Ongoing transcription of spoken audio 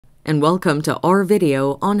and welcome to our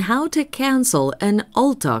video on how to cancel an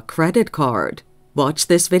Ulta credit card. Watch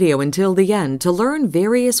this video until the end to learn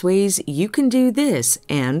various ways you can do this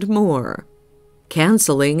and more.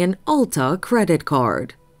 Canceling an Ulta credit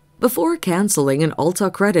card. Before canceling an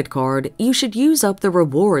Ulta credit card, you should use up the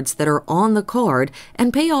rewards that are on the card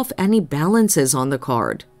and pay off any balances on the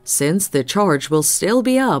card, since the charge will still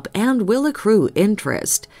be up and will accrue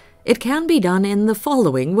interest. It can be done in the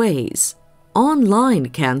following ways. Online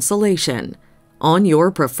cancellation. On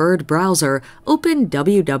your preferred browser, open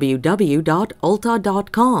www.ulta.com.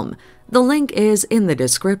 The link is in the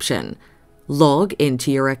description. Log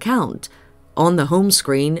into your account. On the home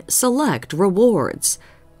screen, select Rewards.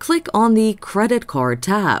 Click on the Credit Card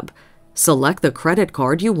tab. Select the credit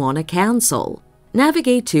card you want to cancel.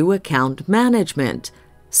 Navigate to Account Management.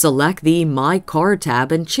 Select the My Card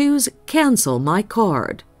tab and choose Cancel My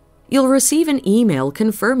Card. You'll receive an email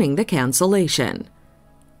confirming the cancellation.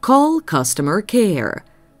 Call customer care.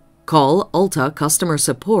 Call Ulta customer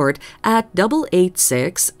support at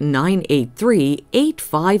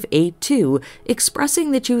 886-983-8582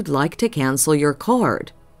 expressing that you'd like to cancel your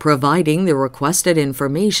card, providing the requested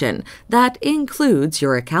information that includes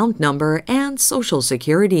your account number and social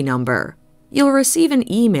security number. You'll receive an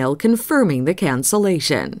email confirming the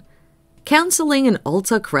cancellation. Canceling an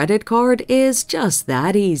Ulta credit card is just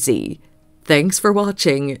that easy. Thanks for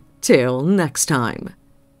watching. Till next time.